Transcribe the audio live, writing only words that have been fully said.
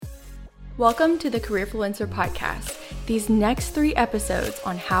Welcome to the Careerfluencer Podcast. These next 3 episodes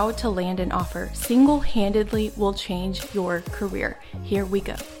on how to land an offer single-handedly will change your career. Here we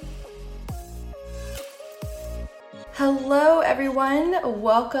go. Hello everyone,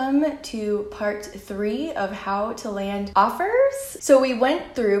 welcome to part 3 of how to land offers. So we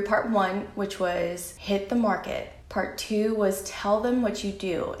went through part 1, which was hit the market. Part 2 was tell them what you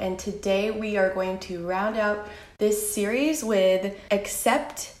do. And today we are going to round out this series with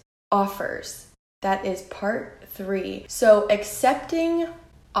accept offers. That is part 3. So accepting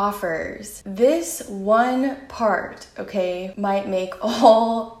offers. This one part, okay, might make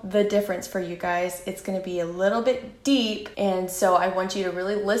all the difference for you guys. It's going to be a little bit deep, and so I want you to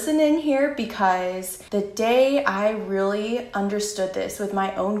really listen in here, because the day I really understood this with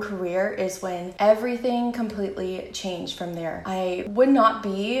my own career is when everything completely changed from there. I would not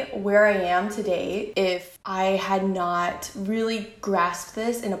be where I am today if I had not really grasped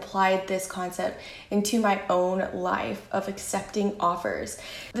this and applied this concept into my own life of accepting offers.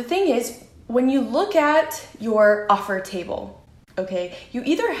 The thing is, when you look at your offer table, okay, you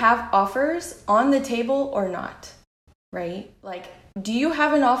either have offers on the table or not, right? Like, do you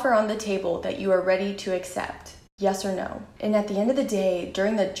have an offer on the table that you are ready to accept? Yes or no? And at the end of the day,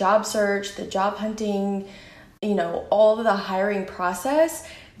 during the job search, the job hunting, all of the hiring process,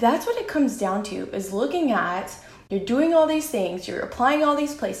 that's what it comes down to, is looking at, you're doing all these things, you're applying all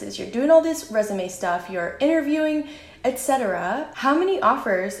these places, you're doing all this resume stuff, you're interviewing, etc. How many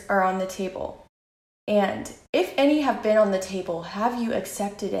offers are on the table? And if any have been on the table, have you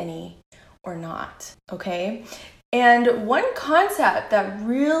accepted any or not? Okay? And one concept that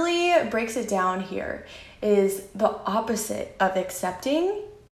really breaks it down here is the opposite of accepting,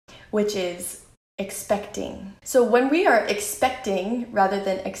 which is expecting. So when we are expecting rather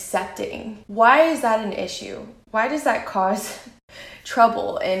than accepting, why is that an issue? Why does that cause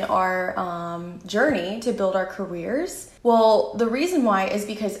trouble in our journey to build our careers? Well, the reason why is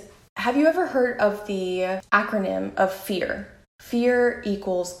because, have you ever heard of the acronym of FEAR? Fear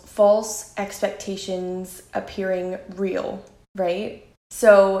equals false expectations appearing real, right?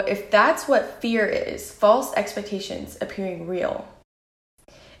 So if that's what fear is, false expectations appearing real,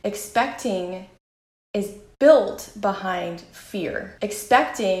 expecting is built behind fear.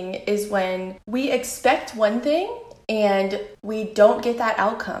 Expecting is when we expect one thing and we don't get that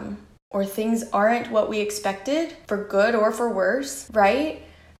outcome, or things aren't what we expected, for good or for worse, right?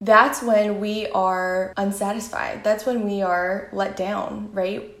 That's when we are unsatisfied. That's when we are let down,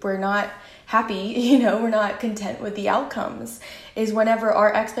 right? We're not happy, we're not content with the outcomes, is whenever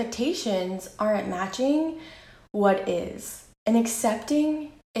our expectations aren't matching what is. And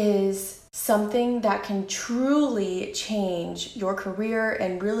accepting is something that can truly change your career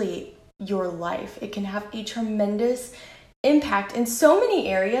and really your life. It can have a tremendous impact in so many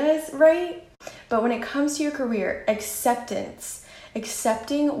areas, right? But when it comes to your career, acceptance,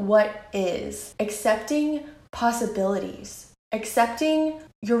 accepting what is, accepting possibilities, accepting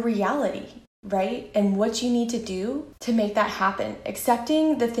your reality, right? And what you need to do to make that happen,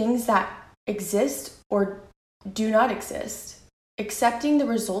 accepting the things that exist or do not exist. Accepting the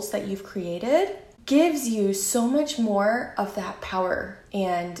results that you've created gives you so much more of that power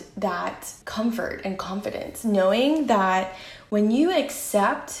and that comfort and confidence, knowing that when you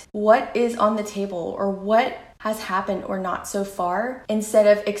accept what is on the table or what has happened or not so far, instead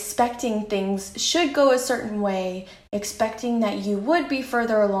of expecting things should go a certain way, expecting that you would be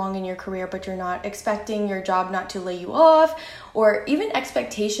further along in your career, but you're not, expecting your job not to lay you off, or even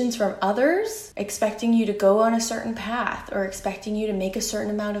expectations from others, expecting you to go on a certain path, or expecting you to make a certain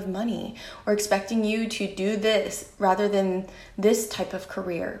amount of money, or expecting you to do this rather than this type of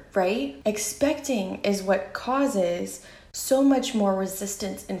career, right? Expecting is what causes so much more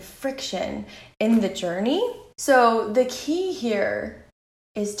resistance and friction in the journey. So the key here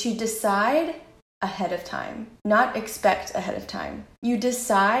is to decide ahead of time, not expect ahead of time. You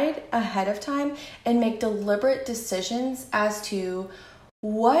decide ahead of time and make deliberate decisions as to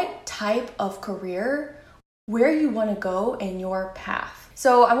what type of career, where you want to go in your path.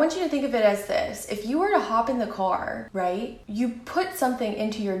 So I want you to think of it as this. If you were to hop in the car, right, you put something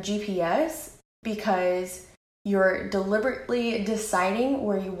into your GPS because you're deliberately deciding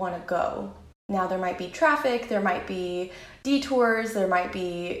where you want to go. Now, there might be traffic, there might be detours, there might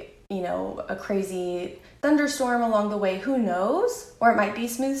be, a crazy thunderstorm along the way, who knows? Or it might be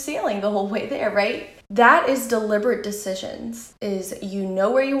smooth sailing the whole way there, right? That is deliberate decisions, is you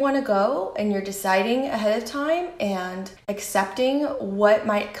know where you want to go and you're deciding ahead of time and accepting what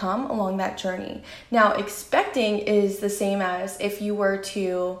might come along that journey. Now, expecting is the same as if you were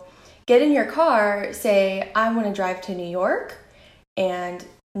to get in your car, say, I want to drive to New York, and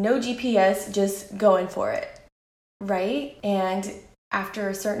no GPS, just going for it, right? And after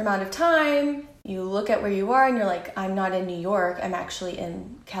a certain amount of time, you look at where you are and you're like, I'm not in New York, I'm actually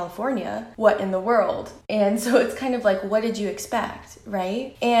in California. What in the world? And so it's kind of like, what did you expect,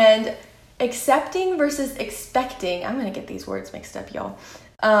 right? And accepting versus expecting, I'm gonna get these words mixed up, y'all,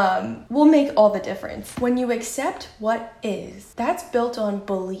 will make all the difference. When you accept what is, that's built on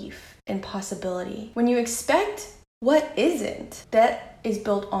belief and possibility. When you expect what isn't, that is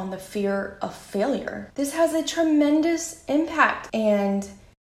built on the fear of failure. This has a tremendous impact, and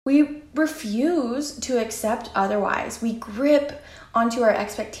we refuse to accept otherwise. We grip onto our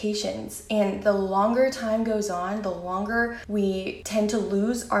expectations, and the longer time goes on, the longer we tend to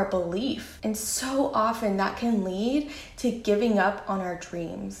lose our belief. And so often that can lead to giving up on our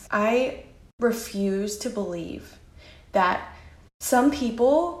dreams. I refuse to believe that some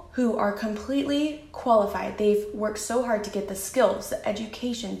people who are completely qualified, they've worked so hard to get the skills, the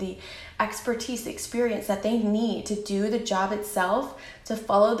education, the expertise, the experience that they need to do the job itself, to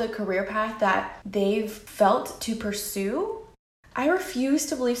follow the career path that they've felt to pursue. I refuse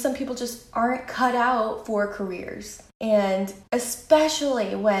to believe some people just aren't cut out for careers. And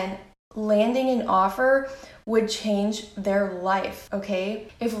especially when landing an offer would change their life, okay?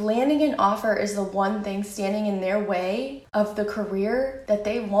 If landing an offer is the one thing standing in their way of the career that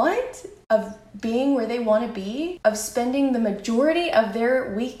they want, of being where they want to be, of spending the majority of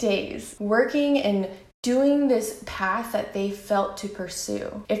their weekdays working and doing this path that they felt to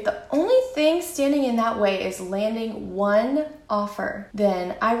pursue. If the only thing standing in that way is landing one offer,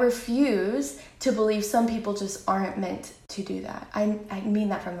 then I refuse to believe some people just aren't meant to do that. I mean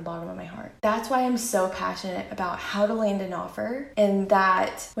that from the bottom of my heart. That's why I'm so passionate about how to land an offer, and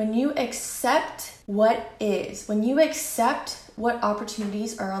that when you accept what is, when you accept what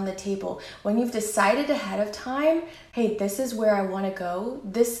opportunities are on the table, when you've decided ahead of time, hey, this is where I want to go,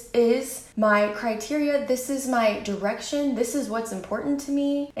 this is my criteria, this is my direction, this is what's important to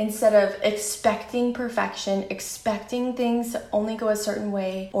me, instead of expecting perfection, expecting things to only go a certain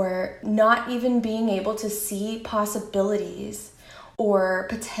way, or not even being able to see possibilities or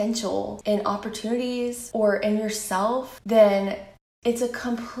potential in opportunities or in yourself, then it's a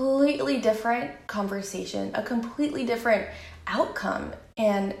completely different conversation, a completely different outcome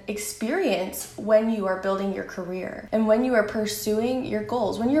and experience when you are building your career and when you are pursuing your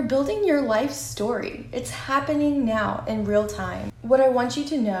goals, when you're building your life story. It's happening now in real time. What I want you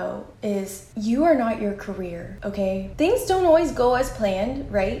to know is you are not your career, okay? Things don't always go as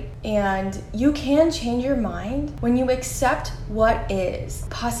planned, right? And you can change your mind when you accept what is,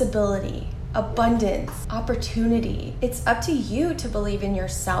 possibility, abundance, opportunity. It's up to you to believe in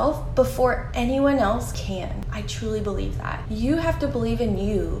yourself before anyone else can. I truly believe that. You have to believe in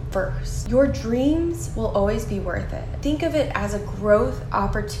you first. Your dreams will always be worth it. Think of it as a growth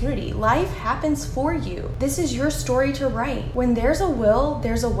opportunity. Life happens for you. This is your story to write. When there's a will,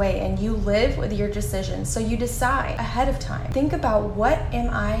 there's a way, and you live with your decisions. So you decide ahead of time. Think about, what am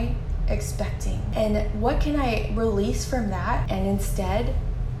I expecting? And what can I release from that and instead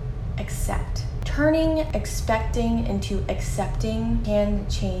accept? Turning expecting into accepting can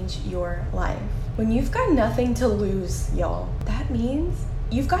change your life. When you've got nothing to lose, y'all, that means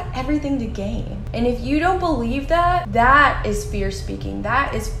you've got everything to gain. And if you don't believe that, that is fear speaking.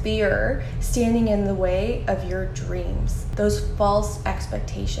 That is fear standing in the way of your dreams, those false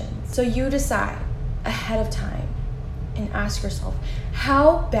expectations. So you decide ahead of time and ask yourself,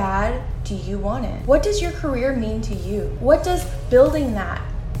 how bad do you want it? What does your career mean to you? What does building that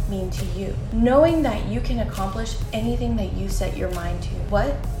mean to you? Knowing that you can accomplish anything that you set your mind to.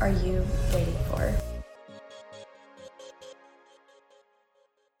 What are you waiting for?